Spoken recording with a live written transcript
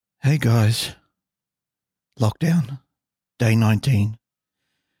Hey guys, lockdown, day 19,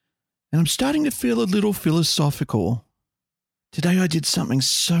 and I'm starting to feel a little philosophical. Today I did something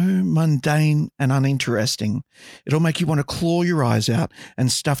so mundane and uninteresting, it'll make you want to claw your eyes out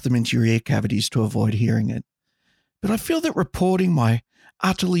and stuff them into your ear cavities to avoid hearing it. But I feel that reporting my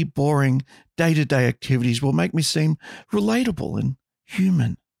utterly boring day-to-day activities will make me seem relatable and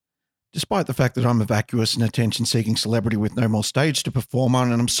human. Despite the fact that I'm a vacuous and attention-seeking celebrity with no more stage to perform on,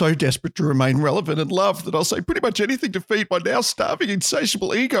 and I'm so desperate to remain relevant and loved that I'll say pretty much anything to feed my now starving,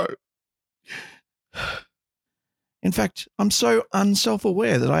 insatiable ego. In fact, I'm so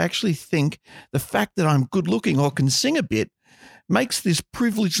unself-aware that I actually think the fact that I'm good-looking or can sing a bit makes this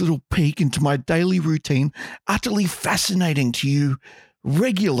privileged little peek into my daily routine utterly fascinating to you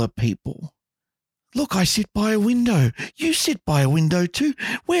regular people. Look, I sit by a window. You sit by a window too.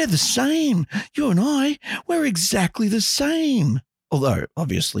 We're the same. You and I, we're exactly the same. Although,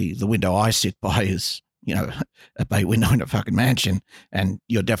 obviously, the window I sit by is, a bay window in a fucking mansion, and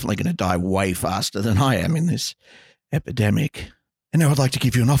you're definitely going to die way faster than I am in this epidemic. And now I'd like to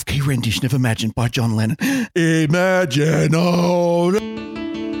give you an off-key rendition of Imagine by John Lennon. Imagine, oh...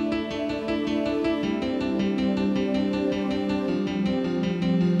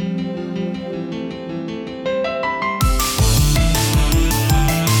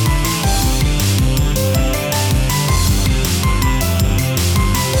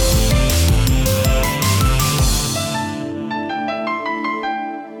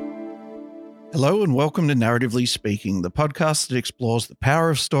 Hello and welcome to Narratively Speaking, the podcast that explores the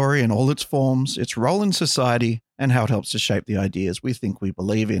power of story in all its forms, its role in society, and how it helps to shape the ideas we think we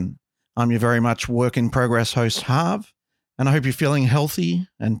believe in. I'm your very much work-in-progress host, Harv, and I hope you're feeling healthy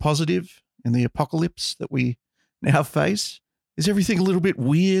and positive in the apocalypse that we now face. Is everything a little bit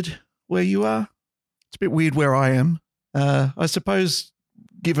weird where you are? It's a bit weird where I am. I suppose,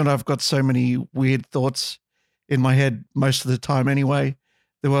 given I've got so many weird thoughts in my head most of the time anyway,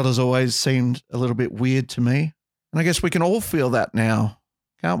 the world has always seemed a little bit weird to me. And I guess we can all feel that now,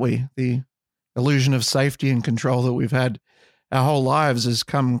 can't we? The illusion of safety and control that we've had our whole lives has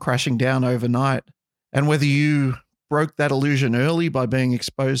come crashing down overnight. And whether you broke that illusion early by being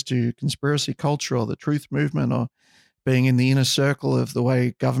exposed to conspiracy culture or the truth movement or being in the inner circle of the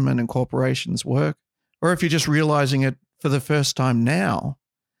way government and corporations work, or if you're just realizing it for the first time now,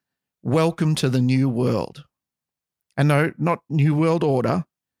 welcome to the new world. And no, not New World Order,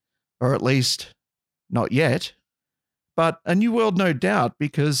 or at least not yet, but a new world, no doubt,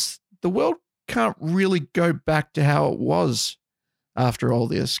 because the world can't really go back to how it was after all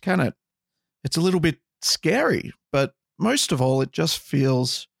this, can it? It's a little bit scary, but most of all, it just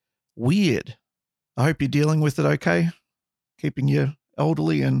feels weird. I hope you're dealing with it okay, keeping your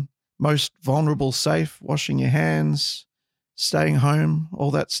elderly and most vulnerable safe, washing your hands, staying home,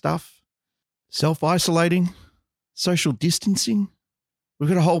 all that stuff, self-isolating, social distancing. We've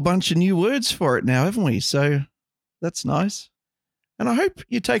got a whole bunch of new words for it now, haven't we? So that's nice. And I hope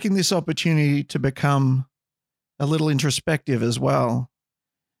you're taking this opportunity to become a little introspective as well.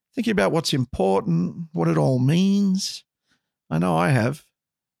 Thinking about what's important, what it all means. I know I have.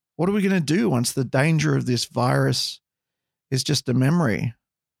 What are we going to do once the danger of this virus is just a memory?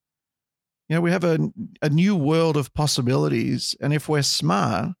 We have a new world of possibilities, and if we're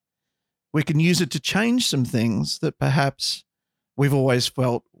smart, we can use it to change some things that perhaps we've always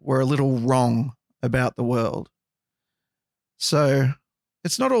felt were a little wrong about the world. So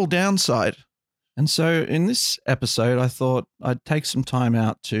it's not all downside. And so in this episode, I thought I'd take some time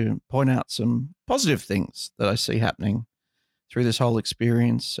out to point out some positive things that I see happening through this whole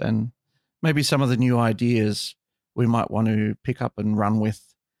experience, and maybe some of the new ideas we might want to pick up and run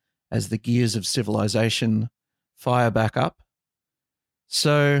with as the gears of civilization fire back up.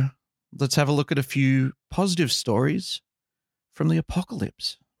 So let's have a look at a few positive stories from the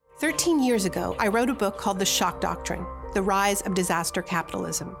apocalypse. 13 years ago, I wrote a book called The Shock Doctrine, The Rise of Disaster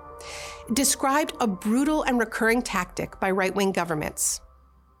Capitalism. It described a brutal and recurring tactic by right-wing governments.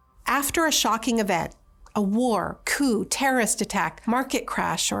 After a shocking event, a war, coup, terrorist attack, market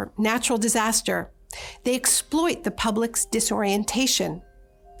crash, or natural disaster, they exploit the public's disorientation,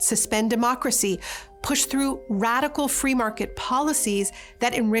 suspend democracy, push through radical free market policies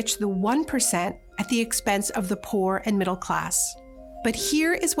that enrich the 1% at the expense of the poor and middle class. But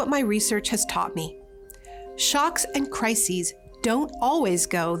here is what my research has taught me. Shocks and crises don't always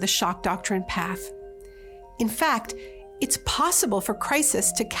go the shock doctrine path. In fact, it's possible for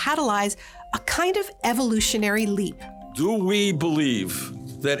crisis to catalyze a kind of evolutionary leap. Do we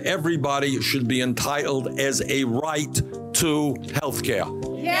believe that everybody should be entitled as a right to health care?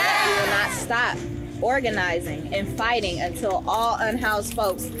 Yeah! We will not stop organizing and fighting until all unhoused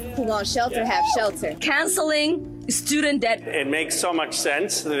folks who want shelter have shelter. Canceling student debt. It makes so much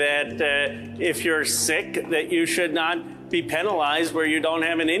sense that if you're sick, that you should not be penalized where you don't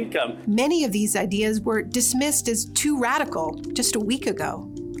have an income. Many of these ideas were dismissed as too radical just a week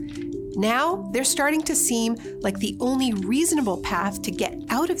ago. Now, they're starting to seem like the only reasonable path to get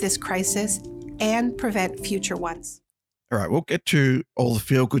out of this crisis and prevent future ones. All right, we'll get to all the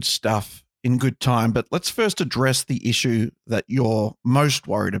feel-good stuff in good time, but let's first address the issue that you're most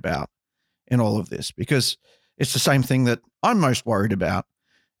worried about in all of this, because it's the same thing that I'm most worried about,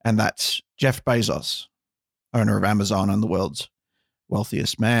 and that's Jeff Bezos, owner of Amazon and the world's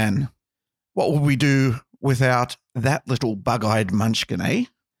wealthiest man. What would we do without that little bug-eyed munchkin, eh?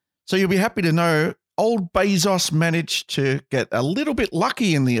 So you'll be happy to know old Bezos managed to get a little bit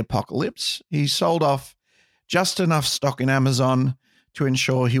lucky in the apocalypse. He sold off just enough stock in Amazon to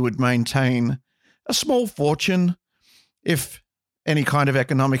ensure he would maintain a small fortune if any kind of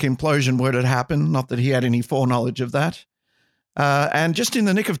economic implosion were to happen. Not that he had any foreknowledge of that. And just in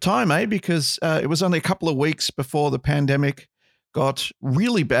the nick of time, because it was only a couple of weeks before the pandemic got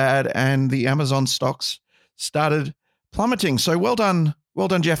really bad and the Amazon stocks started plummeting. So well done,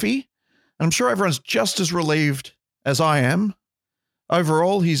 Jeffy. And I'm sure everyone's just as relieved as I am.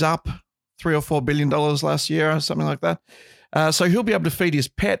 Overall, he's up $3 or $4 billion last year, or something like that. So he'll be able to feed his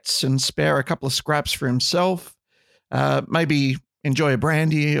pets and spare a couple of scraps for himself. Maybe enjoy a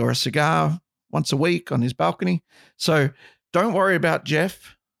brandy or a cigar once a week on his balcony. So don't worry about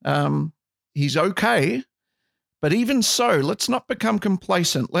Jeff. He's okay. But even so, let's not become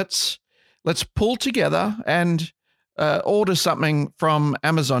complacent. Let's pull together and order something from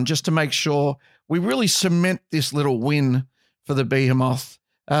Amazon just to make sure we really cement this little win for the behemoth.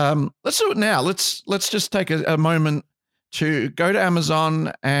 Let's do it now. Let's just take a moment to go to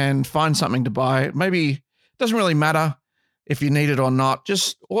Amazon and find something to buy. Maybe it doesn't really matter if you need it or not.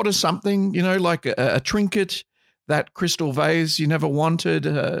 Just order something, like a trinket, that crystal vase you never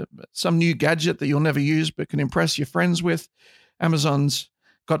wanted, some new gadget that you'll never use but can impress your friends with. Amazon's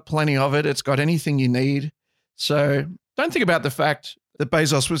got plenty of it. It's got anything you need. So don't think about the fact that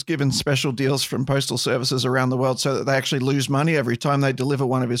Bezos was given special deals from postal services around the world so that they actually lose money every time they deliver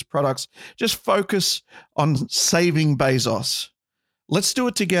one of his products. Just focus on saving Bezos. Let's do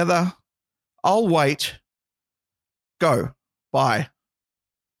it together. I'll wait. Go. Bye.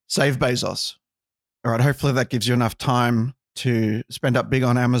 Save Bezos. All right, hopefully that gives you enough time to spend up big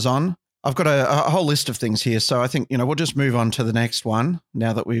on Amazon. I've got a whole list of things here, so I think, we'll just move on to the next one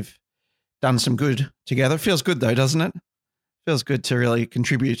now that we've done some good together. Feels good though, doesn't it? Feels good to really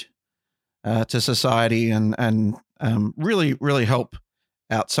contribute to society and really, really help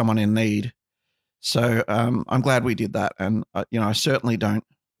out someone in need. So I'm glad we did that, and I certainly don't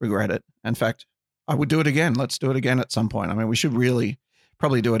regret it. In fact, I would do it again. Let's do it again at some point. I mean, we should really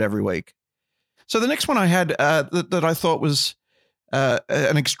probably do it every week. So the next one I had that I thought was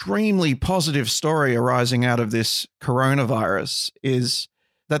an extremely positive story arising out of this coronavirus is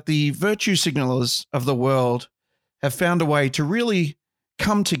that the virtue signalers of the world have found a way to really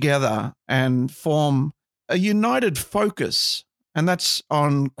come together and form a united focus, and that's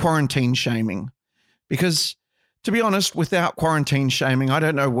on quarantine shaming. Because, to be honest, without quarantine shaming, I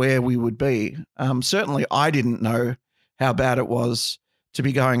don't know where we would be. Certainly, I didn't know how bad it was to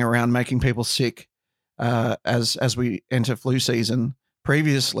be going around making people sick as we enter flu season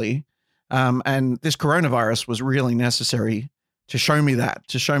previously. And this coronavirus was really necessary to show me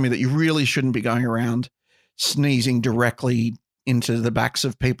that you really shouldn't be going around sneezing directly into the backs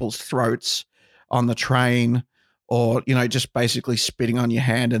of people's throats on the train, or, just basically spitting on your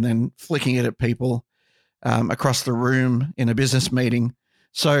hand and then flicking it at people across the room in a business meeting.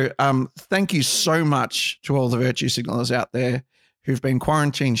 So thank you so much to all the virtue signalers out there who've been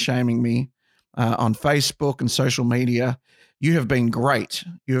quarantine shaming me on Facebook and social media. You have been great.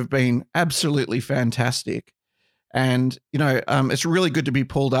 You have been absolutely fantastic. And, it's really good to be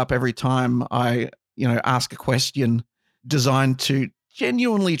pulled up every time I, ask a question designed to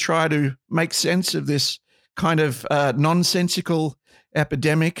genuinely try to make sense of this kind of nonsensical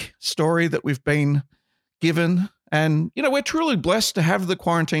epidemic story that we've been given. And, we're truly blessed to have the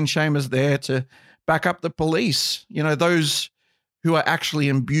quarantine shamers there to back up the police, those who are actually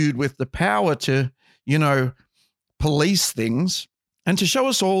imbued with the power to, police things, and to show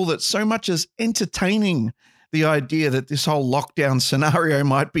us all that so much as entertaining the idea that this whole lockdown scenario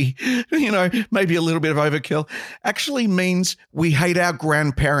might be, maybe a little bit of overkill, actually means we hate our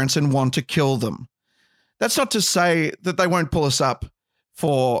grandparents and want to kill them. That's not to say that they won't pull us up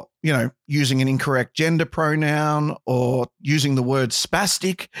for, using an incorrect gender pronoun or using the word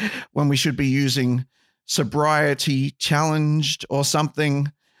spastic when we should be using sobriety challenged or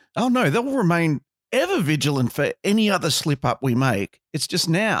something. Oh no, they'll remain ever vigilant for any other slip up we make. It's just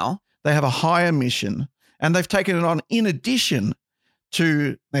now they have a higher mission and they've taken it on in addition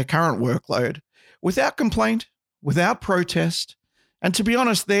to their current workload without complaint, without protest. And to be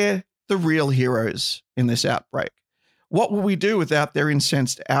honest, they're the real heroes in this outbreak. What will we do without their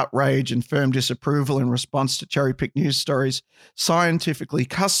incensed outrage and firm disapproval in response to cherry-picked news stories, scientifically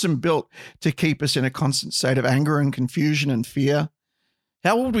custom-built to keep us in a constant state of anger and confusion and fear?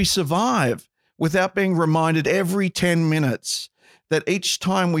 How would we survive without being reminded every 10 minutes that each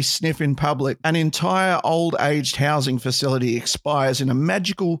time we sniff in public, an entire old-aged housing facility expires in a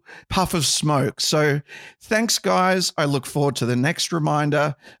magical puff of smoke? So thanks, guys. I look forward to the next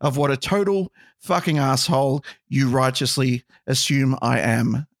reminder of what a total fucking asshole you righteously assume I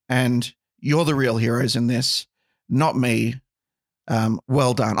am. And you're the real heroes in this, not me.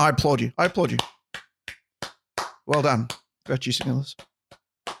 Well done. I applaud you. Well done. Virtue signalers.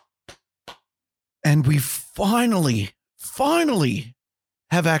 And we finally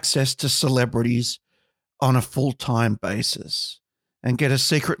have access to celebrities on a full-time basis and get a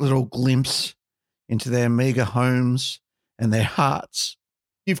secret little glimpse into their meager homes and their hearts.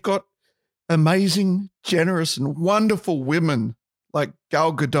 You've got amazing, generous, and wonderful women like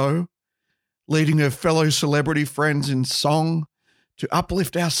Gal Gadot leading her fellow celebrity friends in song to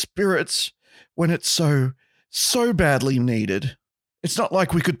uplift our spirits when it's so badly needed. It's not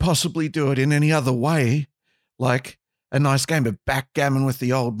like we could possibly do it in any other way, like a nice game of backgammon with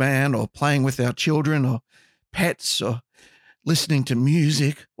the old man or playing with our children or pets or listening to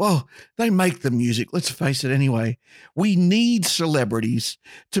music. Well, they make the music, let's face it anyway. We need celebrities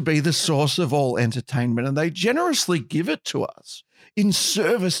to be the source of all entertainment, and they generously give it to us in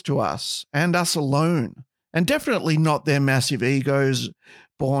service to us and us alone, and definitely not their massive egos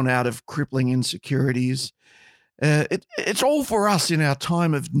born out of crippling insecurities. It's all for us in our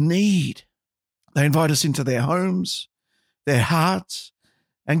time of need. They invite us into their homes, their hearts,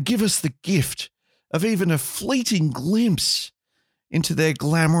 and give us the gift of even a fleeting glimpse into their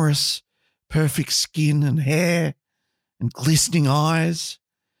glamorous, perfect skin and hair and glistening eyes.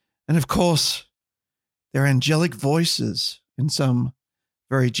 And of course, their angelic voices in some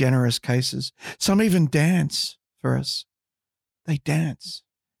very generous cases. Some even dance for us. They dance.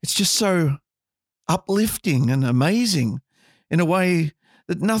 It's just so uplifting and amazing in a way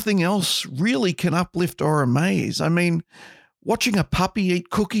that nothing else really can uplift or amaze. I mean, watching a puppy eat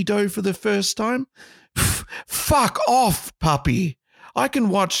cookie dough for the first time? Fuck off, puppy. I can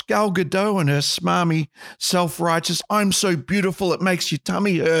watch Gal Gadot and her smarmy, self-righteous, I'm so beautiful it makes your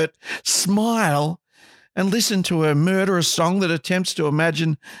tummy hurt, smile, and listen to a murderous song that attempts to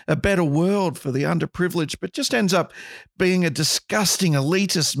imagine a better world for the underprivileged, but just ends up being a disgusting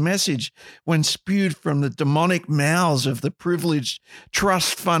elitist message when spewed from the demonic mouths of the privileged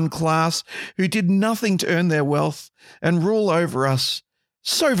trust fund class who did nothing to earn their wealth and rule over us.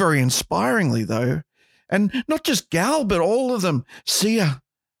 So very inspiringly, though. And not just Gal, but all of them. Sia.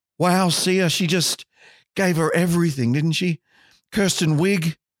 Wow, Sia, she just gave her everything, didn't she? Kirsten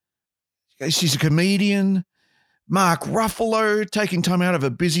Wiig. She's a comedian. Mark Ruffalo taking time out of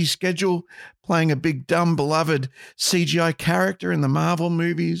a busy schedule, playing a big, dumb, beloved CGI character in the Marvel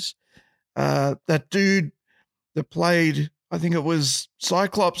movies. That dude that played, I think it was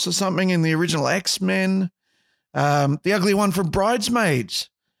Cyclops or something in the original X-Men. The ugly one from Bridesmaids.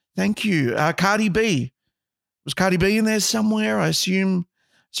 Thank you. Cardi B. Was Cardi B in there somewhere? I assume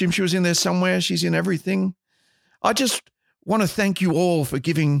she was in there somewhere. She's in everything. I just want to thank you all for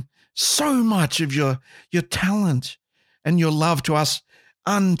giving so much of your talent and your love to us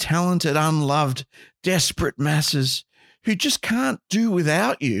untalented, unloved, desperate masses who just can't do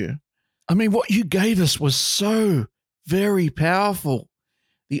without you. I mean, what you gave us was so very powerful.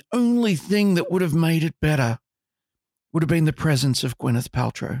 The only thing that would have made it better would have been the presence of Gwyneth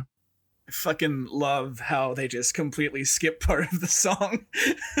Paltrow. I fucking love how they just completely skip part of the song.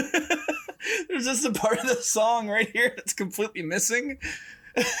 There's just a part of the song right here that's completely missing.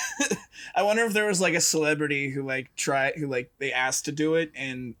 I wonder if there was like a celebrity who they asked to do it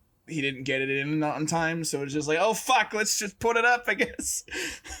and he didn't get it in on time, so it's just like, oh fuck, let's just put it up, I guess.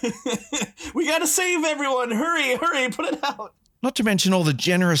 We gotta save everyone, hurry, put it out. Not to mention all the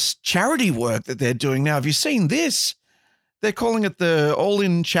generous charity work that they're doing now. Have you seen this? They're calling it the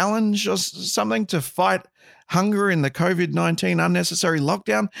All-In Challenge or something to fight hunger in the COVID-19 unnecessary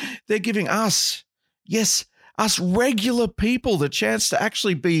lockdown. They're giving us, yes, us regular people, the chance to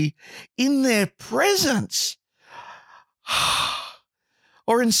actually be in their presence.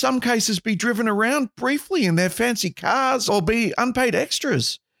 or in some cases be driven around briefly in their fancy cars or be unpaid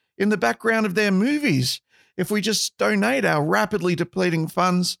extras in the background of their movies if we just donate our rapidly depleting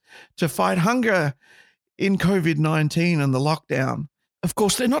funds to fight hunger in COVID-19 and the lockdown. Of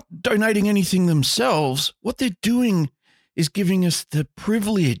course, they're not donating anything themselves. What they're doing is giving us the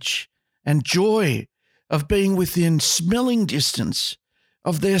privilege and joy of being within smelling distance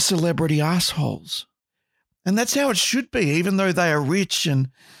of their celebrity assholes. And that's how it should be, even though they are rich and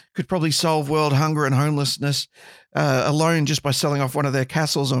could probably solve world hunger and homelessness alone just by selling off one of their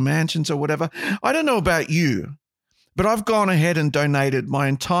castles or mansions or whatever. I don't know about you, but I've gone ahead and donated my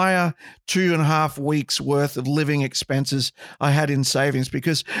entire 2.5 weeks worth of living expenses I had in savings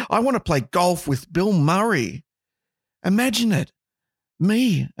because I want to play golf with Bill Murray. Imagine it.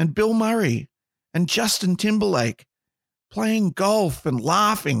 Me and Bill Murray and Justin Timberlake playing golf and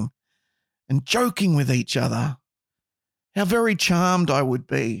laughing and joking with each other. How very charmed I would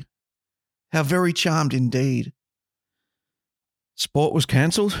be. How very charmed indeed. Sport was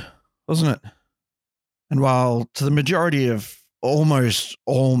cancelled, wasn't it? And while to the majority of almost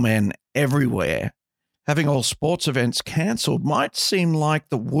all men everywhere, having all sports events cancelled might seem like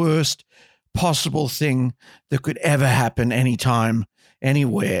the worst possible thing that could ever happen anytime,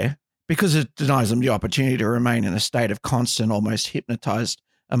 anywhere, because it denies them the opportunity to remain in a state of constant, almost hypnotized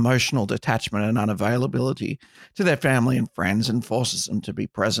emotional detachment and unavailability to their family and friends and forces them to be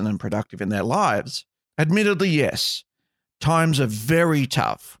present and productive in their lives. Admittedly, yes, times are very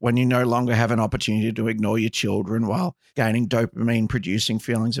tough when you no longer have an opportunity to ignore your children while gaining dopamine-producing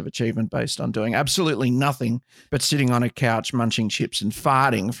feelings of achievement based on doing absolutely nothing but sitting on a couch, munching chips and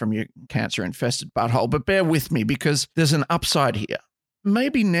farting from your cancer-infested butthole. But bear with me because there's an upside here.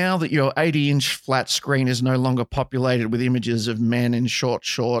 Maybe now that your 80-inch flat screen is no longer populated with images of men in short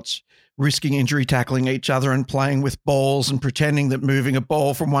shorts, risking injury tackling each other and playing with balls and pretending that moving a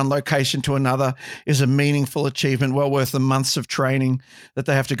ball from one location to another is a meaningful achievement well worth the months of training that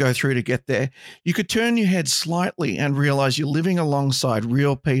they have to go through to get there, you could turn your head slightly and realize you're living alongside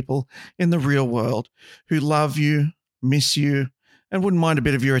real people in the real world who love you, miss you, and wouldn't mind a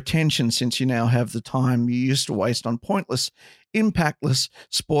bit of your attention since you now have the time you used to waste on pointless, impactless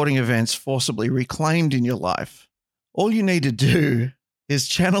sporting events forcibly reclaimed in your life. All you need to do is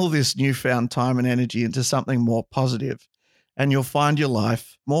channel this newfound time and energy into something more positive, and you'll find your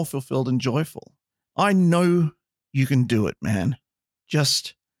life more fulfilled and joyful. I know you can do it, man.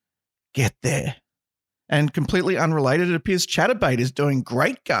 Just get there. And completely unrelated, it appears Chaturbate is doing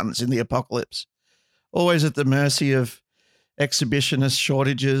great guns in the apocalypse, always at the mercy of exhibitionist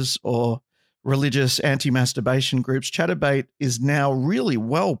shortages or religious anti-masturbation groups. Chaturbate is now really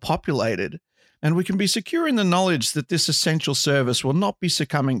well populated, and we can be secure in the knowledge that this essential service will not be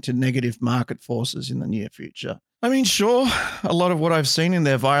succumbing to negative market forces in the near future. I mean, sure, a lot of what I've seen in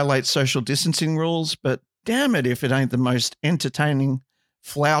there violates social distancing rules, but damn it if it ain't the most entertaining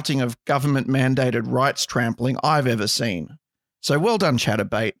flouting of government-mandated rights trampling I've ever seen. So well done,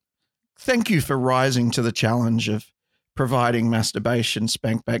 Chaturbate. Thank you for rising to the challenge of providing masturbation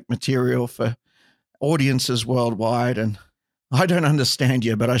spank-bank material for audiences worldwide. And I don't understand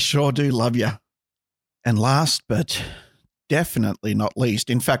you, but I sure do love you. And last but definitely not least,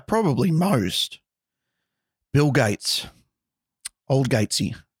 in fact, probably most, Bill Gates, old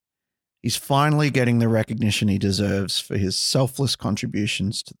Gatesy. He's finally getting the recognition he deserves for his selfless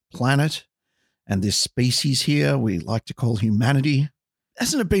contributions to the planet and this species here we like to call humanity.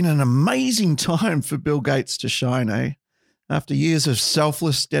 Hasn't it been an amazing time for Bill Gates to shine, eh? After years of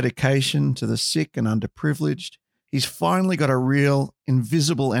selfless dedication to the sick and underprivileged, he's finally got a real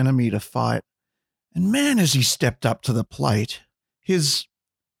invisible enemy to fight. And man, has he stepped up to the plate.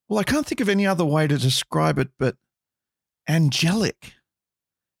 I can't think of any other way to describe it, but angelic.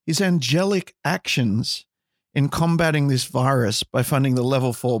 His angelic actions in combating this virus by funding the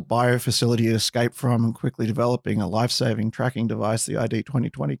Level 4 biofacility it escaped from and quickly developing a life-saving tracking device, the ID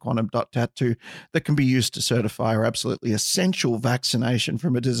 2020 Quantum Dot Tattoo, that can be used to certify our absolutely essential vaccination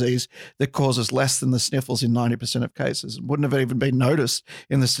from a disease that causes less than the sniffles in 90% of cases and wouldn't have even been noticed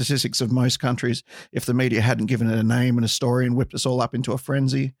in the statistics of most countries if the media hadn't given it a name and a story and whipped us all up into a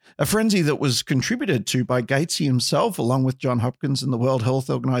frenzy that was contributed to by Gatesy himself, along with John Hopkins and the World Health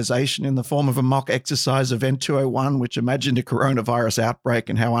Organization, in the form of a mock exercise event 201, which imagined a coronavirus outbreak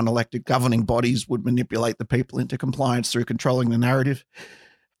and how unelected governing bodies would manipulate the people into compliance through controlling the narrative.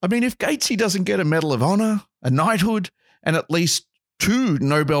 I mean, if Gatesy doesn't get a Medal of Honor, a knighthood, and at least 2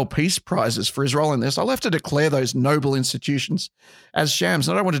 Nobel Peace Prizes for his role in this, I'll have to declare those noble institutions as shams.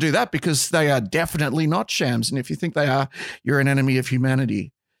 And I don't want to do that because they are definitely not shams. And if you think they are, you're an enemy of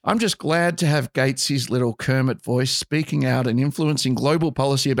humanity. I'm just glad to have Gates's little Kermit voice speaking out and influencing global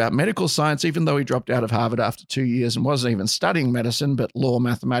policy about medical science, even though he dropped out of Harvard after 2 years and wasn't even studying medicine, but law,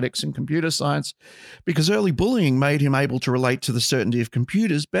 mathematics, and computer science, because early bullying made him able to relate to the certainty of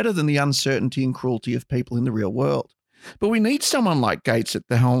computers better than the uncertainty and cruelty of people in the real world. But we need someone like Gates at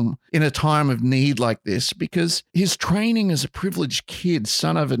the helm in a time of need like this, because his training as a privileged kid,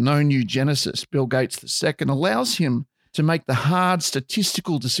 son of a known eugenicist, Bill Gates II, allows him to make the hard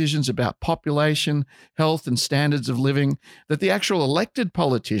statistical decisions about population, health, and standards of living that the actual elected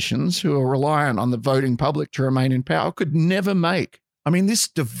politicians who are reliant on the voting public to remain in power could never make. I mean, this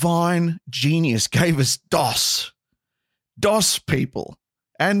divine genius gave us DOS people,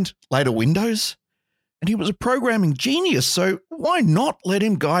 and later Windows. And he was a programming genius, so why not let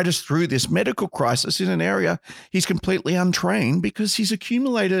him guide us through this medical crisis in an area he's completely untrained, because he's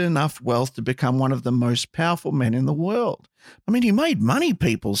accumulated enough wealth to become one of the most powerful men in the world. I mean, he made money,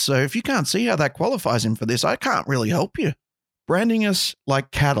 people, so if you can't see how that qualifies him for this, I can't really help you. Branding us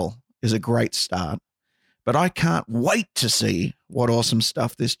like cattle is a great start, but I can't wait to see what awesome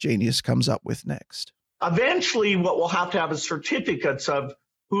stuff this genius comes up with next. Eventually, what we'll have to have is certificates of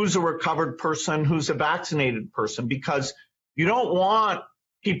who's a recovered person, who's a vaccinated person, because you don't want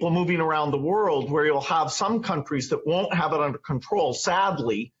people moving around the world where you'll have some countries that won't have it under control.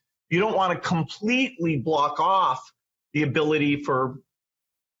 Sadly, you don't want to completely block off the ability for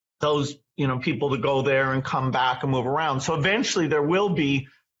those, people to go there and come back and move around. So eventually there will be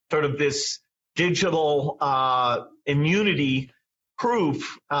sort of this digital immunity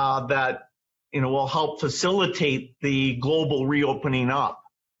proof that, will help facilitate the global reopening up.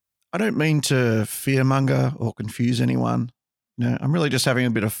 I don't mean to fearmonger or confuse anyone. I'm really just having a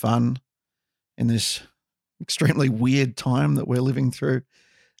bit of fun in this extremely weird time that we're living through.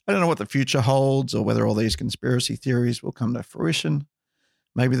 I don't know what the future holds or whether all these conspiracy theories will come to fruition.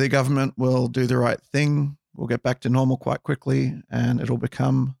 Maybe the government will do the right thing. We'll get back to normal quite quickly and it'll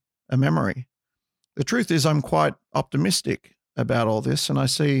become a memory. The truth is I'm quite optimistic about all this, and I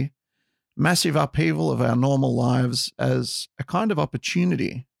see massive upheaval of our normal lives as a kind of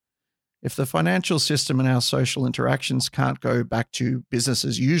opportunity. If the financial system and our social interactions can't go back to business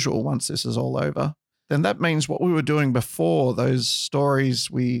as usual once this is all over, then that means what we were doing before, those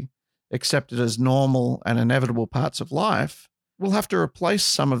stories we accepted as normal and inevitable parts of life, we'll have to replace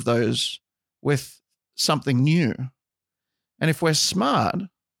some of those with something new. And if we're smart,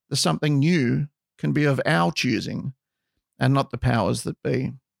 the something new can be of our choosing and not the powers that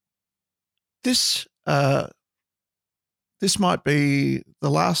be. This might be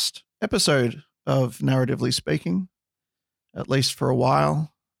the last episode of Narratively Speaking, at least for a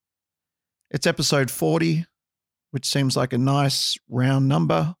while. It's episode 40, which seems like a nice round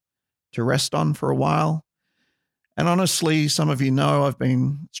number to rest on for a while. And honestly, some of you know I've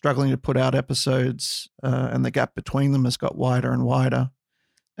been struggling to put out episodes and the gap between them has got wider and wider.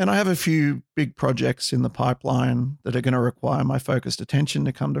 And I have a few big projects in the pipeline that are going to require my focused attention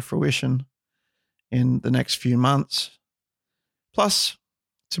to come to fruition in the next few months. Plus,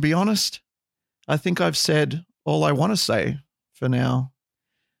 to be honest, I think I've said all I want to say for now.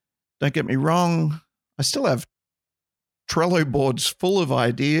 Don't get me wrong, I still have Trello boards full of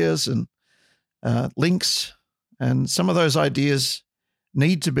ideas and links, and some of those ideas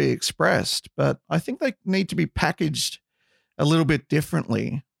need to be expressed, but I think they need to be packaged a little bit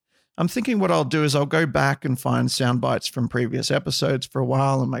differently. I'm thinking what I'll do is I'll go back and find sound bites from previous episodes for a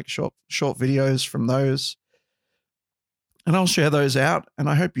while and make short videos from those. And I'll share those out, and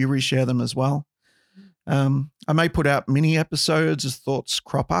I hope you reshare them as well. I may put out mini episodes as thoughts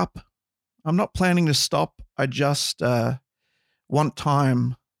crop up. I'm not planning to stop. I just want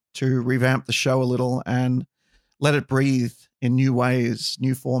time to revamp the show a little and let it breathe in new ways,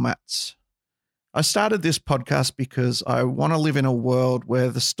 new formats. I started this podcast because I want to live in a world where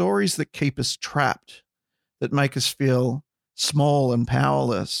the stories that keep us trapped, that make us feel small and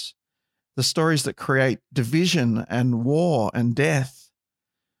powerless, the stories that create division and war and death,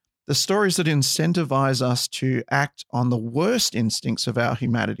 the stories that incentivize us to act on the worst instincts of our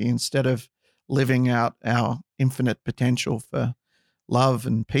humanity instead of living out our infinite potential for love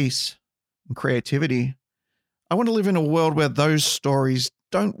and peace and creativity. I want to live in a world where those stories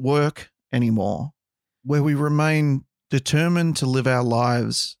don't work anymore, where we remain determined to live our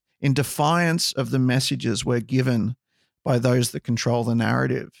lives in defiance of the messages we're given by those that control the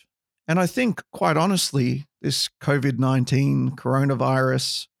narrative. And I think, quite honestly, this COVID-19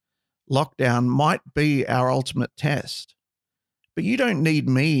 coronavirus lockdown might be our ultimate test. But you don't need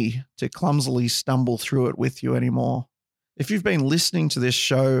me to clumsily stumble through it with you anymore. If you've been listening to this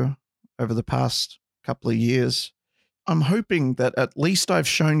show over the past couple of years, I'm hoping that at least I've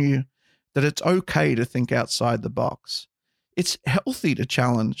shown you that it's okay to think outside the box. It's healthy to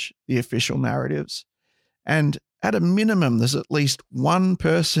challenge the official narratives. And at a minimum, there's at least one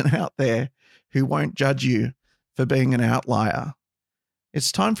person out there who won't judge you for being an outlier.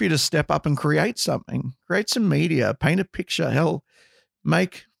 It's time for you to step up and create something. Create some media, paint a picture, hell,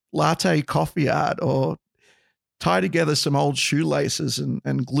 make latte coffee art or tie together some old shoelaces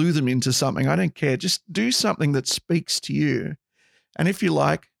and glue them into something. I don't care. Just do something that speaks to you. And if you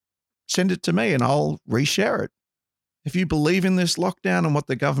like, send it to me and I'll reshare it. If you believe in this lockdown and what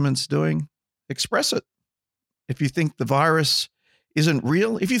the government's doing, express it. If you think the virus isn't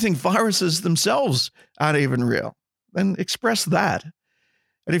real, if you think viruses themselves aren't even real, then express that.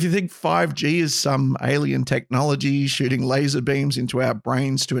 And if you think 5G is some alien technology shooting laser beams into our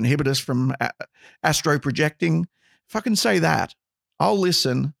brains to inhibit us from astro projecting, fucking say that. I'll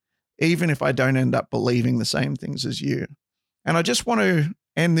listen, even if I don't end up believing the same things as you. And I just want to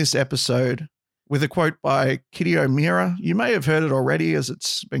end this episode with a quote by Kitty O'Meara. You may have heard it already as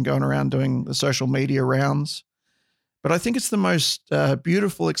it's been going around doing the social media rounds, but I think it's the most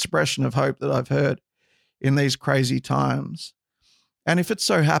beautiful expression of hope that I've heard in these crazy times. And if it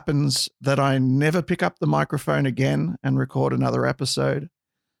so happens that I never pick up the microphone again and record another episode,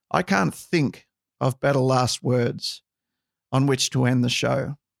 I can't think of better last words on which to end the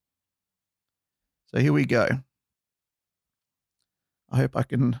show. So here we go. I hope I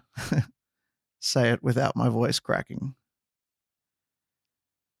can say it without my voice cracking.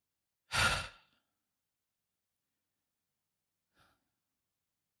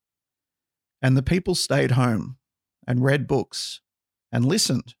 And the people stayed home and read books and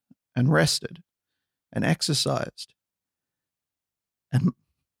listened and rested and exercised and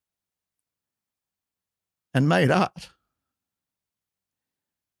made art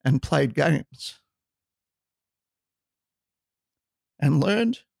and played games and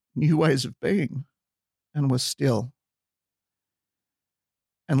learned new ways of being and was still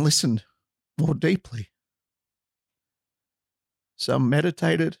and listened more deeply. Some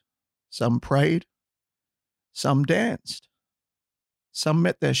meditated, some prayed, some danced. Some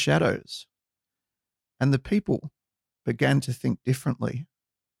met their shadows, and the people began to think differently,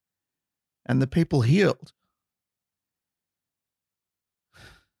 and the people healed.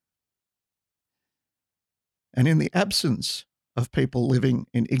 And in the absence of people living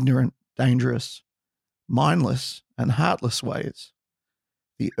in ignorant, dangerous, mindless, and heartless ways,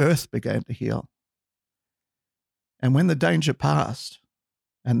 the earth began to heal. And when the danger passed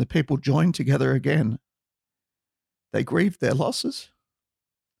and the people joined together again, they grieved their losses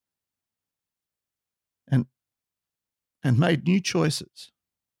and made new choices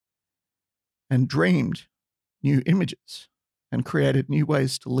and dreamed new images and created new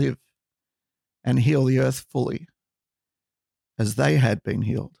ways to live and heal the earth fully as they had been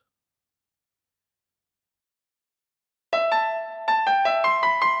healed.